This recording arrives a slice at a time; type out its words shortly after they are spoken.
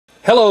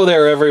Hello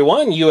there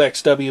everyone,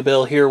 UXW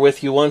Bill here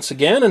with you once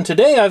again, and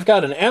today I've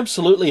got an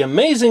absolutely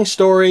amazing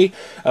story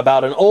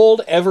about an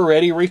old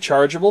Eveready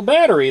rechargeable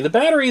battery. The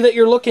battery that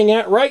you're looking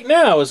at right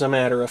now, as a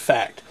matter of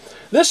fact.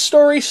 This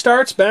story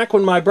starts back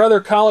when my brother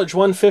College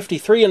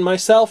 153 and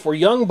myself were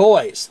young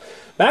boys.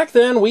 Back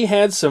then we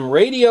had some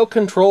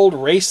radio-controlled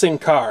racing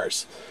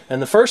cars. And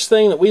the first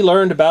thing that we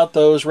learned about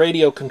those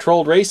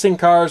radio-controlled racing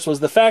cars was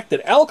the fact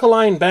that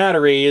alkaline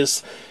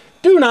batteries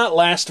do not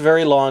last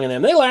very long in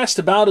them. They last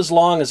about as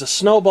long as a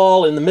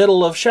snowball in the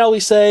middle of, shall we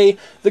say,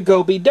 the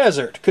Gobi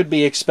Desert could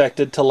be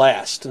expected to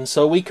last. And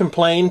so we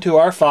complained to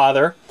our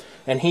father,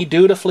 and he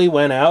dutifully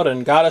went out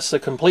and got us a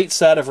complete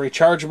set of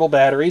rechargeable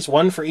batteries,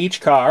 one for each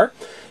car.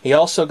 He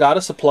also got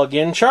us a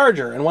plug-in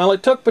charger. And while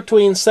it took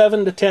between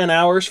 7 to 10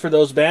 hours for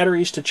those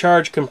batteries to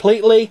charge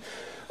completely,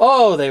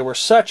 oh, they were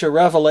such a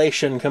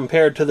revelation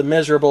compared to the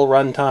miserable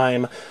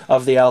runtime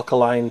of the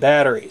alkaline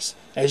batteries.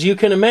 As you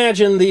can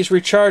imagine, these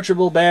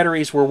rechargeable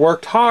batteries were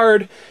worked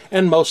hard,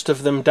 and most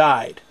of them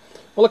died.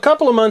 Well, a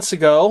couple of months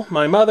ago,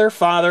 my mother,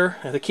 father,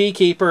 the key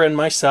keeper, and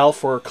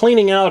myself were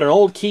cleaning out an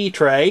old key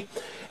tray,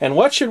 and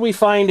what should we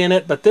find in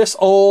it but this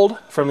old,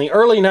 from the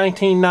early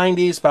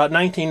 1990s, about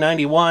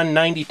 1991,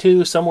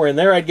 92, somewhere in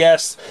there I'd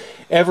guess,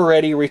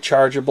 Eveready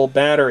rechargeable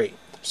battery.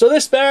 So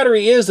this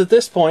battery is, at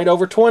this point,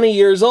 over 20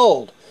 years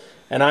old.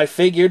 And I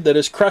figured that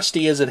as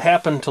crusty as it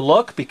happened to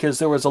look, because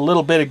there was a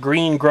little bit of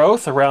green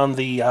growth around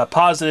the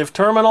positive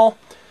terminal,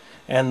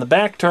 and the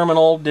back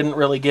terminal didn't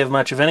really give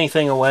much of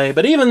anything away,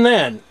 but even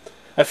then,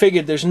 I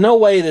figured there's no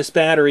way this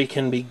battery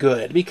can be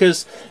good,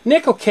 because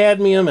nickel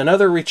cadmium and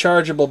other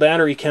rechargeable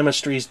battery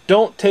chemistries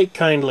don't take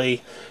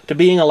kindly to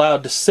being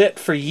allowed to sit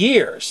for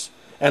years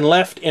and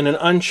left in an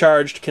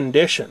uncharged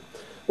condition.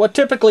 What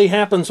typically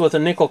happens with a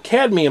nickel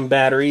cadmium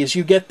battery is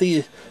you get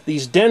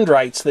these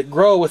dendrites that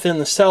grow within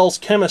the cell's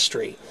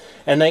chemistry,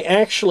 and they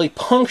actually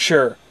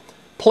puncture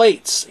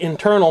plates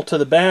internal to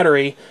the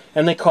battery,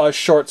 and they cause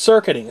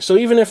short-circuiting. So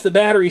even if the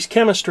battery's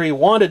chemistry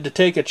wanted to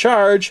take a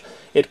charge,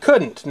 it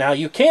couldn't. Now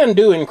you can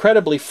do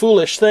incredibly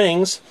foolish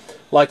things,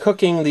 like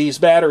hooking these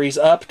batteries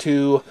up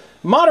to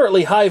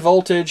moderately high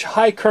voltage,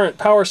 high current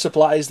power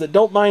supplies that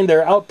don't mind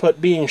their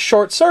output being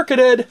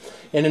short-circuited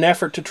in an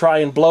effort to try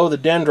and blow the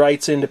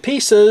dendrites into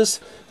pieces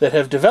that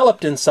have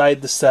developed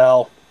inside the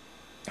cell.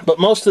 But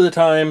most of the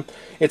time,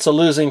 it's a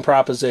losing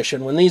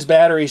proposition. When these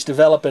batteries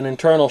develop an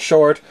internal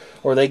short,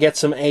 or they get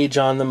some age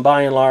on them,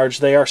 by and large,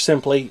 they are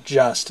simply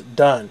just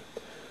done.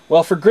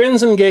 Well, for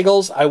grins and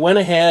giggles, I went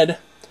ahead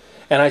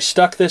and I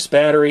stuck this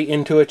battery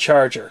into a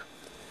charger.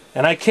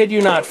 And I kid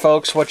you not,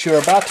 folks, what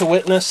you're about to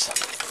witness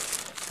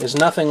is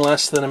nothing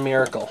less than a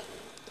miracle.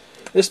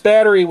 This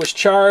battery was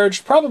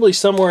charged probably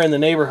somewhere in the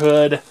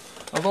neighborhood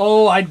of,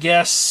 I'd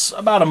guess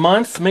about a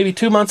month, maybe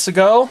 2 months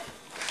ago.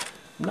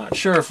 I'm not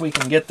sure if we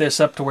can get this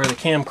up to where the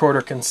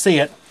camcorder can see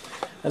it.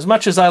 As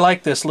much as I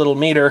like this little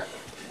meter,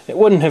 it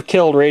wouldn't have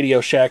killed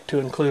Radio Shack to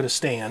include a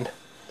stand.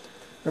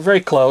 They're very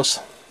close.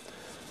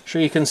 I'm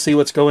sure you can see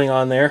what's going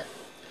on there.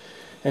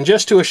 And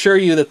just to assure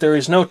you that there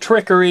is no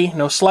trickery,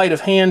 no sleight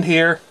of hand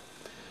here,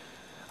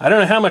 I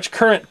don't know how much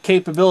current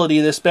capability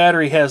this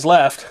battery has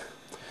left,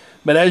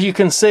 but as you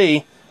can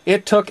see,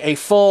 it took a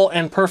full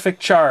and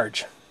perfect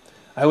charge.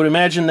 I would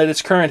imagine that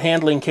its current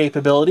handling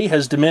capability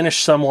has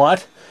diminished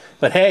somewhat,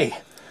 but hey,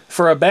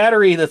 for a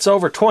battery that's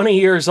over 20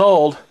 years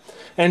old,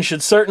 and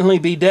should certainly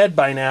be dead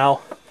by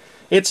now,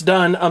 it's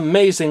done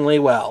amazingly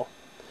well.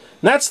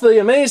 And that's the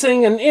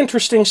amazing and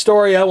interesting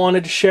story I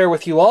wanted to share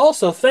with you all,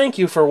 so thank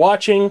you for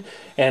watching,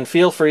 and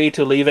feel free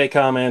to leave a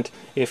comment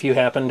if you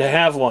happen to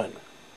have one.